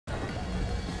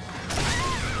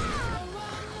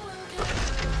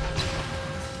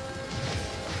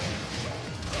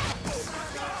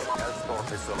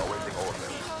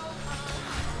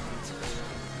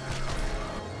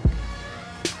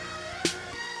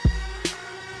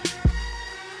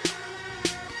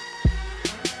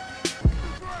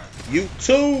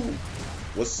YouTube.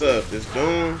 What's up? This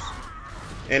DooMz,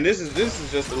 and this is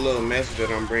just a little message that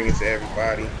I'm bringing to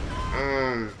everybody.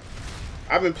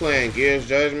 I've been playing GoW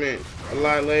Judgment a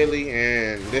lot lately,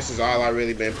 and this is all I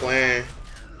really been playing.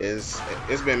 It's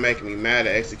been making me mad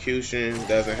at execution.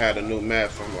 Doesn't have a new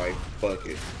map, so I'm like, fuck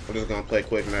it. I'm just gonna play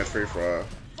quick match free for all.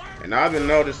 And I've been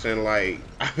noticing, like,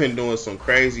 I've been doing some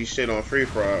crazy shit on free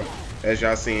for all, as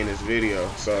y'all see in this video.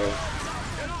 So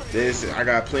I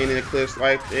got plenty of clips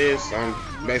like this. I'm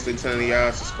basically telling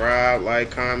y'all, subscribe, like,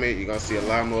 comment. You're gonna see a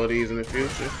lot more of these in the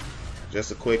future.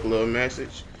 Just a quick little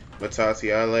message. But talk to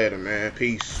y'all later, man.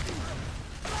 Peace.